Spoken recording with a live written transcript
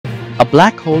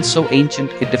black hole so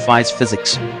ancient it defies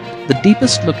physics. The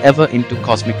deepest look ever into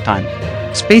cosmic time.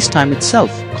 Space-time itself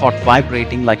caught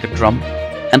vibrating like a drum,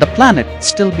 and a planet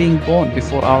still being born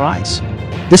before our eyes.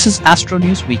 This is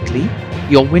AstroNews Weekly,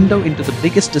 your window into the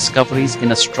biggest discoveries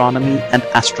in astronomy and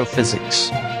astrophysics.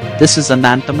 This is an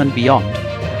anthem and beyond.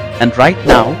 And right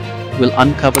now, we'll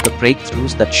uncover the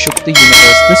breakthroughs that shook the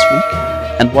universe this week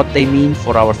and what they mean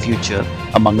for our future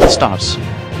among the stars.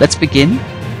 Let's begin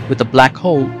with a black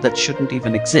hole that shouldn't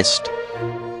even exist.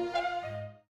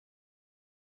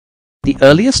 The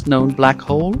earliest known black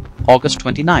hole, August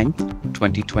 29,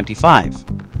 2025,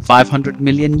 500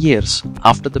 million years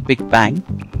after the Big Bang,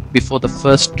 before the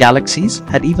first galaxies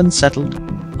had even settled,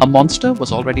 a monster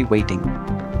was already waiting.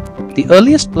 The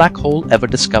earliest black hole ever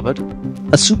discovered,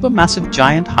 a supermassive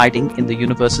giant hiding in the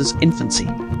universe's infancy.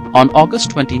 On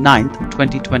August 29,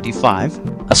 2025,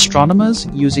 astronomers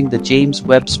using the James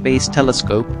Webb Space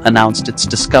Telescope announced its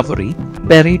discovery,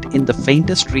 buried in the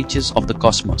faintest reaches of the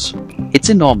cosmos. It's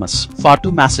enormous, far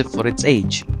too massive for its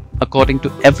age. According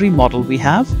to every model we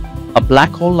have, a black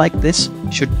hole like this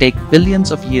should take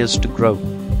billions of years to grow.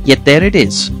 Yet there it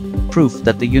is, proof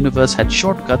that the universe had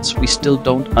shortcuts we still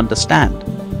don't understand.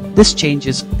 This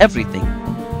changes everything.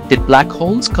 Did black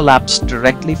holes collapse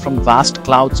directly from vast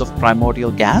clouds of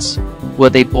primordial gas? Were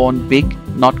they born big,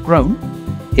 not grown?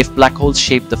 If black holes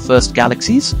shaped the first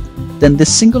galaxies, then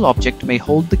this single object may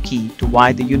hold the key to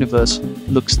why the universe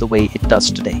looks the way it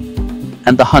does today.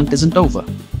 And the hunt isn't over.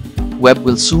 Webb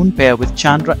will soon pair with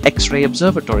Chandra X-ray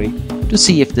Observatory to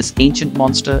see if this ancient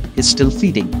monster is still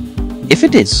feeding. If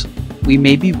it is, we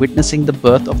may be witnessing the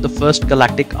birth of the first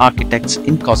galactic architects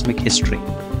in cosmic history.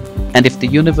 And if the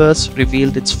universe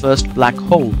revealed its first black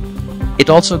hole, it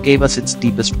also gave us its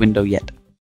deepest window yet.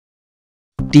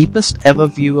 Deepest ever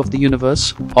view of the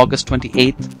universe, August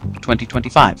 28,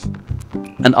 2025.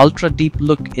 An ultra-deep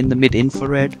look in the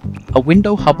mid-infrared, a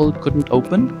window Hubble couldn't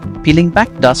open, peeling back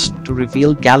dust to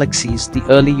reveal galaxies the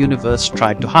early universe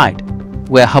tried to hide.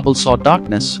 Where Hubble saw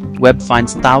darkness, Webb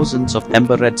finds thousands of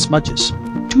ember-red smudges,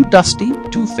 too dusty,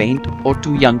 too faint, or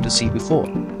too young to see before.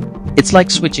 It's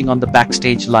like switching on the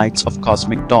backstage lights of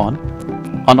cosmic dawn.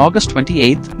 On August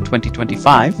 28,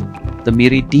 2025, the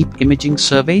MIRI Deep Imaging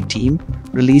Survey team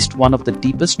released one of the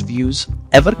deepest views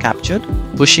ever captured,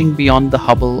 pushing beyond the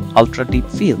Hubble ultra-deep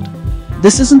field.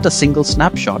 This isn't a single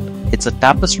snapshot, it's a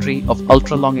tapestry of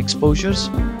ultra-long exposures,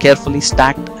 carefully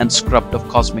stacked and scrubbed of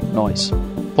cosmic noise.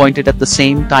 Pointed at the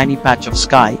same tiny patch of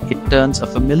sky, it turns a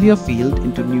familiar field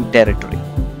into new territory.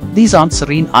 These aren't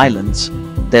serene islands.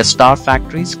 They're star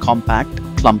factories, compact,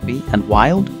 clumpy, and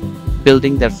wild,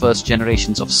 building their first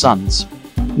generations of suns.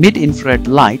 Mid-infrared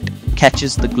light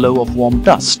catches the glow of warm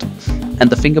dust and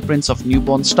the fingerprints of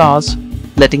newborn stars,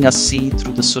 letting us see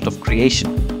through the soot of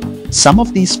creation. Some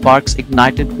of these sparks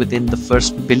ignited within the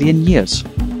first billion years,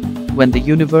 when the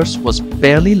universe was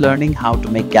barely learning how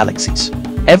to make galaxies.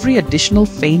 Every additional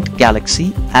faint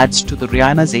galaxy adds to the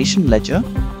reionization ledger,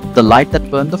 the light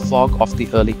that burned the fog of the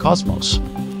early cosmos.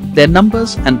 Their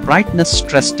numbers and brightness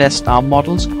stress test our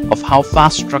models of how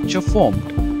fast structure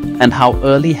formed and how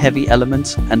early heavy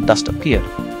elements and dust appeared.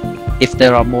 If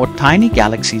there are more tiny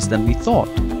galaxies than we thought,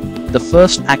 the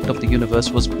first act of the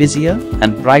universe was busier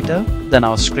and brighter than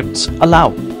our scripts allow.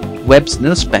 Webb's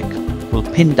NIRSpec will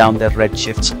pin down their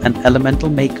redshifts and elemental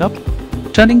makeup,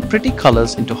 turning pretty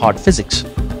colors into hard physics.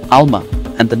 ALMA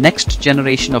and the next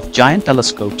generation of giant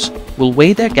telescopes will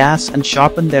weigh their gas and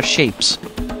sharpen their shapes,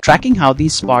 tracking how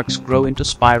these sparks grow into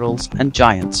spirals and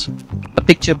giants. A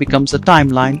picture becomes a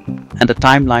timeline, and a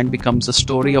timeline becomes a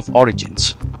story of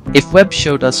origins. If Webb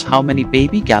showed us how many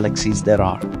baby galaxies there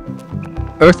are,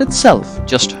 Earth itself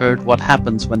just heard what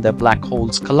happens when their black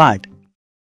holes collide.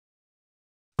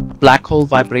 Black hole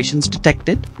vibrations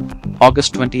detected,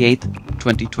 August 28,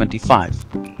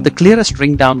 2025. The clearest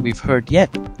ringdown we've heard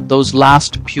yet, those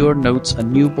last pure notes a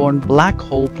newborn black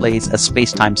hole plays as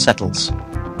space-time settles.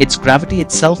 Its gravity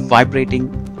itself vibrating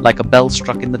like a bell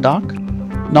struck in the dark?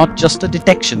 Not just a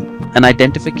detection, an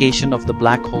identification of the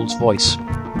black hole's voice.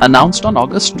 Announced on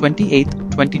August 28,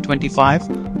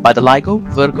 2025 by the LIGO,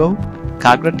 Virgo,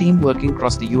 KAGRA team working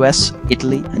across the US,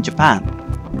 Italy, and Japan.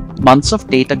 Months of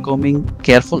data combing,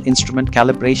 careful instrument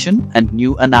calibration, and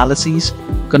new analyses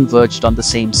converged on the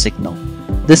same signal.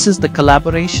 This is the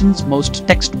collaboration's most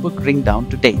textbook ringdown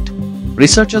to date.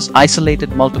 Researchers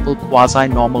isolated multiple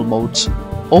quasi-normal modes,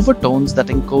 overtones that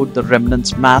encode the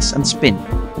remnant's mass and spin.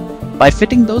 By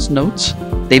fitting those notes,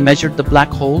 they measured the black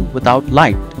hole without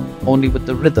light, only with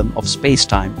the rhythm of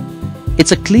space-time.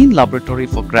 It's a clean laboratory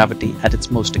for gravity at its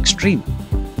most extreme.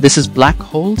 This is black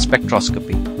hole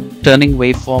spectroscopy. turning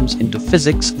waveforms into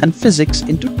physics and physics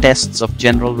into tests of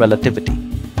general relativity.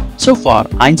 So far,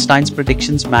 Einstein's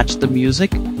predictions match the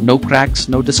music, no cracks,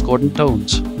 no discordant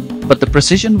tones. But the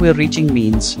precision we're reaching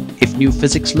means, if new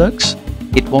physics lurks,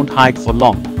 it won't hide for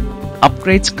long.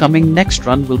 Upgrades coming next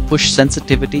run will push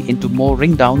sensitivity into more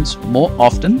ringdowns more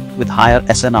often with higher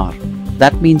SNR.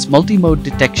 That means multi-mode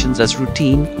detections as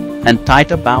routine and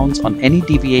tighter bounds on any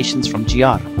deviations from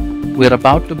GR. We're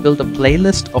about to build a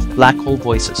playlist of black hole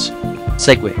voices,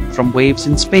 segue from waves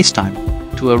in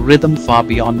spacetime to a rhythm far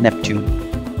beyond Neptune.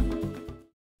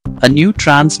 A new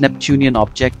Trans-Neptunian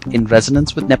object in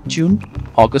resonance with Neptune,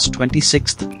 August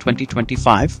 26,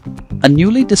 2025. A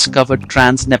newly discovered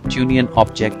Trans-Neptunian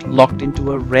object locked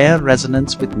into a rare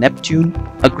resonance with Neptune,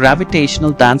 a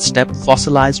gravitational dance step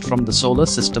fossilized from the solar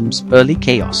system's early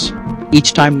chaos.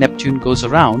 Each time Neptune goes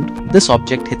around, this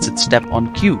object hits its step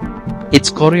on cue. Its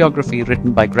choreography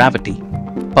written by gravity.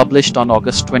 Published on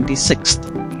August 26,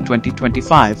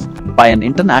 2025 by an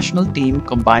international team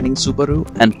combining Subaru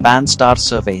and Pan-STARRS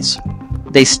surveys.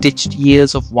 They stitched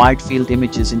years of wide-field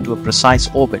images into a precise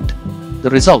orbit. The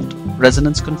result,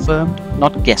 resonance confirmed,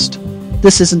 not guessed.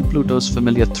 This isn't Pluto's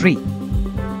familiar 3.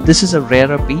 This is a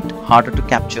rarer beat, harder to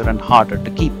capture and harder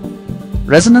to keep.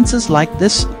 Resonances like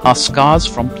this are scars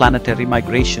from planetary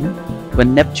migration,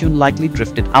 when Neptune likely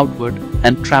drifted outward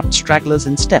and trapped stragglers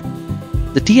in step.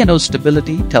 The TNO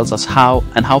stability tells us how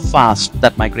and how fast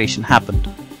that migration happened.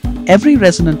 Every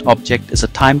resonant object is a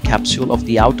time capsule of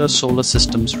the outer solar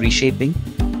system's reshaping.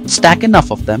 Stack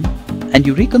enough of them, and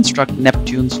you reconstruct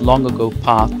Neptune's long-ago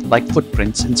path like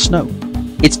footprints in snow.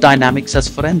 Its dynamics as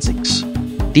forensics.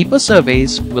 Deeper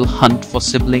surveys will hunt for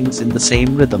siblings in the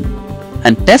same rhythm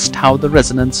and test how the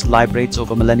resonance vibrates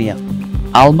over millennia.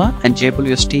 ALMA and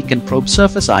JWST can probe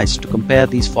surface ice to compare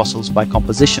these fossils by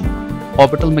composition.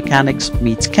 Orbital mechanics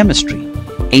meets chemistry.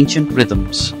 Ancient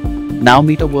rhythms now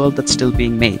meet a world that's still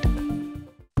being made.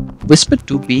 wispit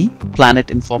 2b,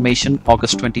 planet in formation,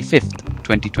 August 25,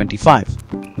 2025.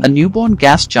 A newborn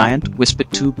gas giant, wispit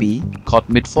 2b, caught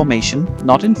mid-formation,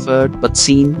 not inferred but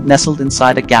seen nestled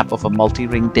inside a gap of a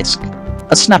multi-ring disk.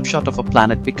 A snapshot of a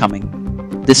planet becoming.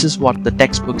 This is what the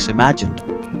textbooks imagined.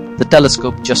 The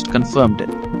telescope just confirmed it.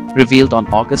 Revealed on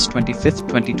August 25,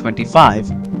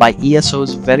 2025 by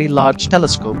ESO's Very Large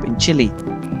Telescope in Chile.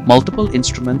 Multiple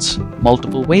instruments,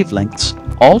 multiple wavelengths,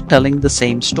 all telling the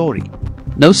same story.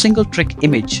 No single trick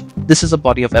image, this is a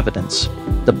body of evidence.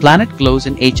 The planet glows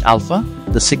in H-alpha,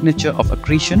 the signature of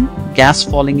accretion, gas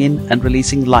falling in and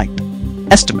releasing light.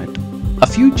 Estimate: a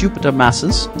few Jupiter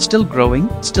masses, still growing,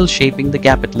 still shaping the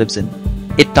gap it lives in.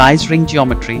 It ties ring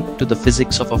geometry to the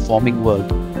physics of a forming world.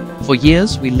 For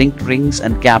years we linked rings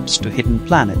and gaps to hidden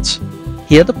planets.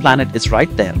 Here the planet is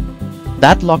right there.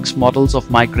 That locks models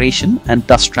of migration and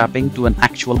dust trapping to an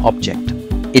actual object.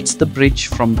 It's the bridge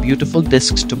from beautiful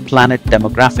disks to planet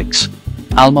demographics.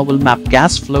 ALMA will map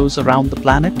gas flows around the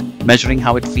planet, measuring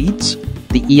how it feeds.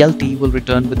 The ELT will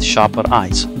return with sharper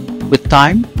eyes. With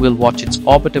time, we'll watch its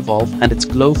orbit evolve and its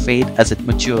glow fade as it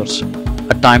matures.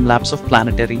 A time-lapse of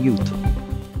planetary youth.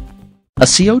 A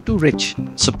CO₂-rich,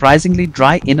 surprisingly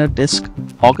dry inner disk,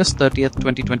 August 30th,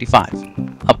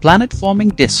 2025. A planet-forming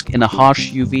disk in a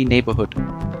harsh UV neighborhood.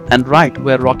 And right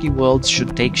where rocky worlds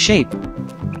should take shape.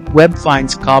 Webb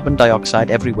finds carbon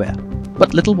dioxide everywhere,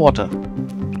 but little water.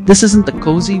 This isn't the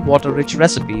cozy, water-rich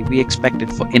recipe we expected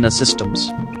for inner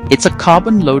systems. It's a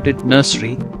carbon-loaded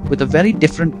nursery with a very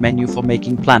different menu for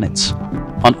making planets.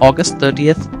 On August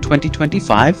 30th,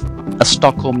 2025, a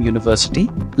Stockholm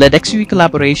University-led XUE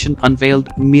collaboration unveiled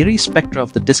MIRI spectra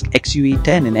of the disk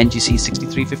XUE10 in NGC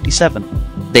 6357.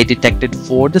 They detected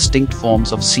 4 distinct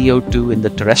forms of CO₂ in the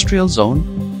terrestrial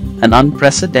zone, an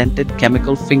unprecedented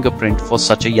chemical fingerprint for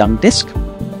such a young disk.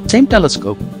 Same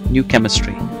telescope, new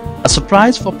chemistry. A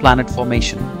surprise for planet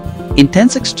formation.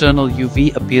 Intense external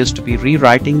UV appears to be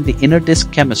rewriting the inner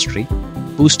disk chemistry,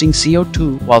 boosting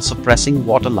CO₂ while suppressing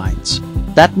water lines.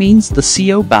 That means the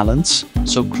CO balance,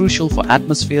 so crucial for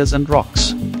atmospheres and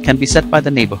rocks, can be set by the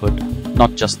neighborhood,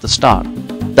 not just the star.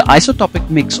 The isotopic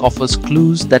mix offers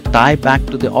clues that tie back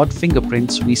to the odd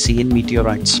fingerprints we see in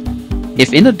meteorites.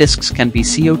 If inner disks can be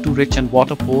CO₂-rich and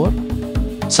water-poor,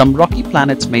 some rocky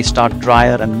planets may start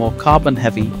drier and more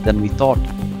carbon-heavy than we thought.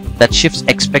 That shifts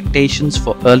expectations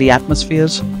for early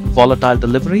atmospheres, volatile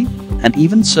delivery, and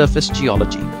even surface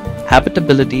geology.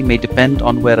 Habitability may depend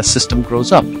on where a system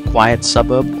grows up, quiet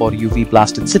suburb or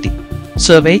UV-blasted city.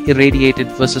 Survey irradiated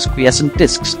versus quiescent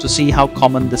disks to see how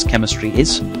common this chemistry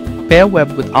is. Pair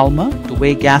Webb with ALMA to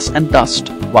weigh gas and dust,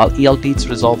 while ELTs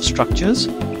resolve structures,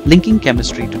 linking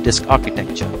chemistry to disk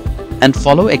architecture. And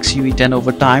follow XUE10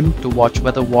 over time to watch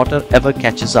whether water ever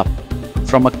catches up.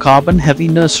 From a carbon-heavy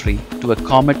nursery to a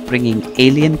comet bringing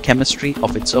alien chemistry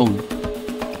of its own.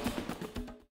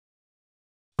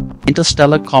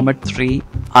 Interstellar Comet 3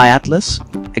 I-Atlas,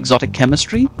 Exotic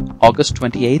Chemistry, August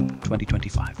 28,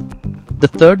 2025. The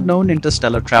third known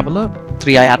interstellar traveler,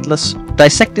 3I Atlas,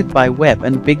 dissected by Webb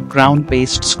and big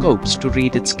ground-based scopes to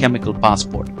read its chemical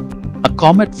passport. A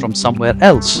comet from somewhere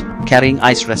else, carrying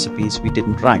ice recipes we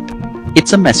didn't write.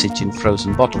 It's a message in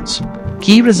frozen bottles.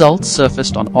 Key results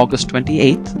surfaced on August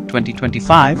 28,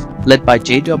 2025, led by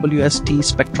JWST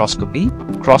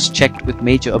spectroscopy, cross-checked with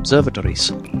major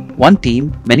observatories. One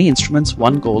team, many instruments,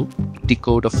 one goal: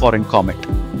 decode a foreign comet.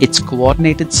 It's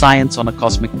coordinated science on a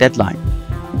cosmic deadline.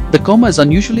 The coma is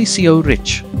unusually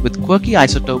CO₂-rich, with quirky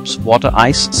isotopes, water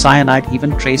ice, cyanide,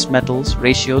 even trace metals,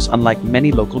 ratios unlike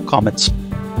many local comets.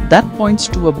 That points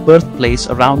to a birthplace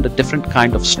around a different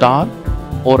kind of star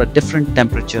or a different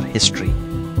temperature history.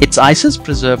 Its ices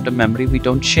preserved a memory we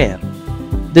don't share.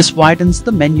 This widens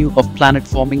the menu of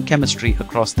planet-forming chemistry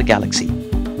across the galaxy.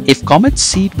 If comets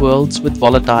seed worlds with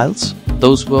volatiles,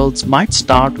 those worlds might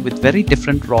start with very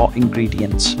different raw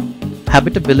ingredients.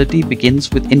 Habitability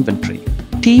begins with inventory.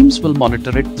 Teams will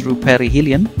monitor it through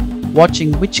perihelion,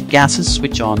 watching which gases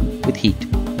switch on with heat.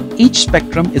 Each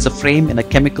spectrum is a frame in a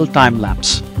chemical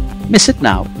time-lapse. Miss it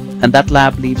now, and that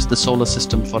lab leaves the solar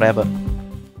system forever.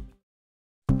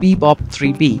 Bebop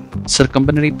 3b,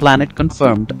 Circumbinary planet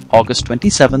confirmed August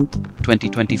 27,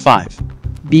 2025.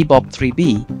 Bebop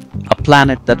 3b, a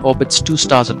planet that orbits two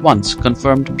stars at once,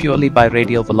 confirmed purely by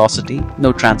radial velocity,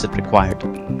 no transit required.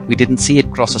 We didn't see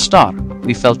it cross a star,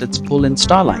 we felt its pull in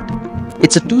starlight.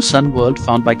 It's a two-sun world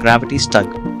found by gravity's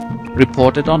tug.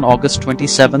 Reported on August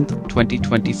 27,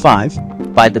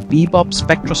 2025, by the Bebop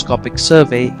spectroscopic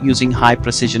survey using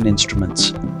high-precision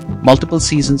instruments. Multiple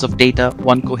seasons of data,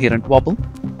 one coherent wobble.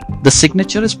 The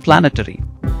signature is planetary.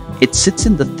 It sits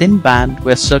in the thin band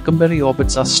where circumbinary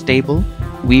orbits are stable,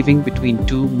 weaving between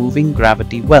two moving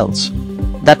gravity wells.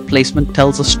 That placement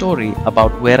tells a story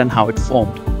about where and how it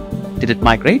formed. Did it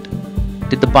migrate?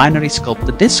 Did the binary sculpt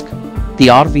the disk? The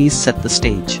RVs set the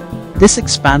stage. This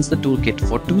expands the toolkit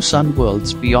for two sun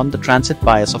worlds beyond the transit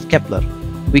bias of Kepler.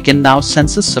 We can now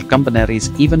census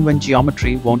circumbinaries even when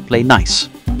geometry won't play nice.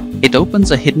 It opens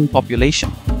a hidden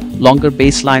population. Longer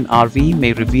baseline RV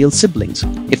may reveal siblings.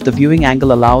 If the viewing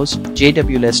angle allows,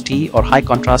 JWST or high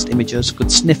contrast imagers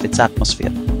could sniff its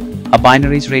atmosphere. A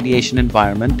binary's radiation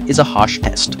environment is a harsh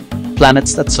test.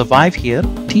 Planets that survive here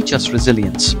teach us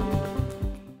resilience.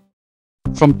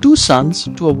 From two suns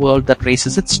to a world that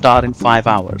races its star in 5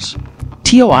 hours.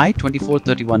 TOI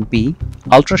 2431b,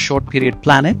 Ultra Short Period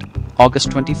Planet,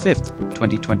 August 25,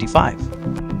 2025.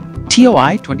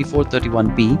 TOI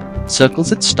 2431b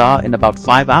circles its star in about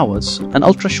 5 hours, an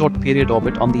ultra-short period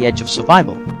orbit on the edge of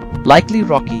survival. Likely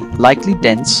rocky, likely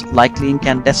dense, likely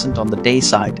incandescent on the day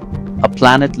side, a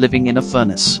planet living in a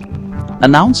furnace.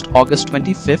 Announced August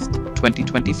 25,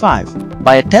 2025,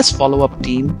 by a test follow-up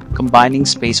team combining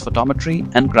space photometry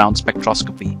and ground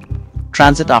spectroscopy.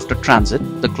 Transit after transit,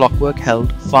 the clockwork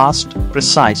held, fast,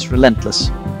 precise, relentless.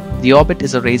 The orbit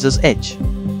is a razor's edge.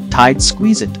 Tides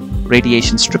squeeze it,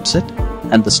 radiation strips it,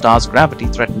 and the star's gravity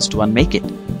threatens to unmake it.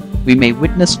 We may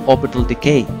witness orbital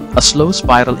decay, a slow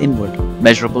spiral inward,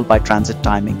 measurable by transit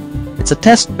timing. It's a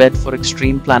test bed for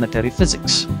extreme planetary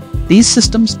physics. These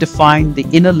systems define the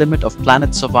inner limit of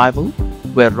planet survival,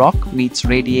 where rock meets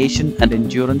radiation and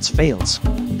endurance fails.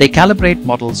 They calibrate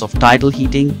models of tidal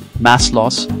heating, mass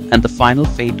loss, and the final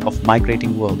fate of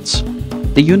migrating worlds.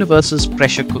 The universe's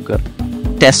pressure cooker,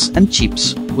 TESS and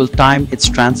CHEAPS, will time its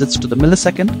transits to the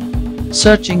millisecond,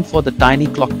 searching for the tiny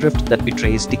clock drift that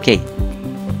betrays decay.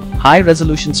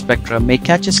 High-resolution spectra may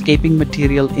catch escaping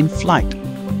material in flight,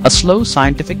 a slow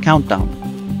scientific countdown,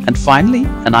 and finally,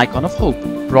 an icon of hope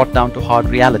brought down to hard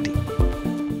reality.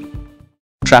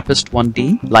 TRAPPIST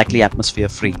 1D, likely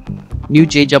atmosphere-free. New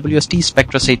JWST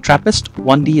spectra say TRAPPIST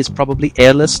 1D is probably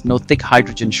airless, no thick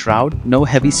hydrogen shroud, no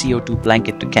heavy CO₂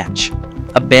 blanket to catch.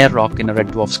 A bare rock in a red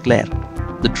dwarf's glare.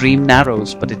 The dream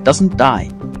narrows, but it doesn't die.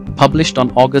 Published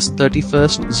on August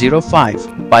 31,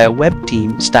 05, by a Webb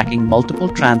team stacking multiple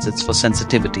transits for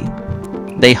sensitivity.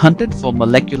 They hunted for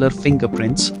molecular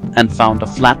fingerprints and found a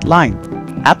flat line,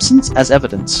 absence as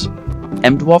evidence.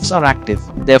 M-dwarfs are active,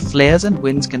 their flares and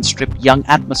winds can strip young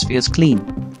atmospheres clean.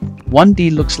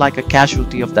 1D looks like a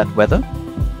casualty of that weather.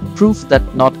 Proof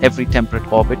that not every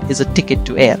temperate orbit is a ticket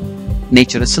to air.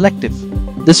 Nature is selective.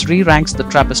 This re-ranks the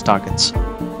TRAPPIST targets.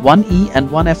 1E and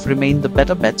 1F remain the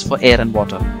better bets for air and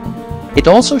water. It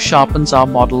also sharpens our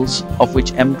models of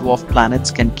which M-dwarf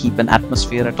planets can keep an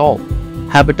atmosphere at all.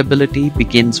 Habitability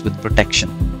begins with protection.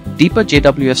 Deeper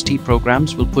JWST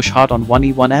programs will push hard on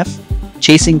 1E, 1F,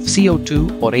 chasing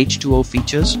CO2 or H2O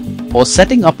features, or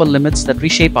setting upper limits that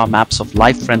reshape our maps of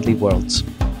life-friendly worlds.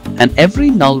 And every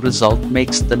null result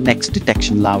makes the next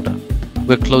detection louder.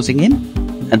 We're closing in,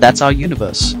 and that's our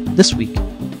universe this week.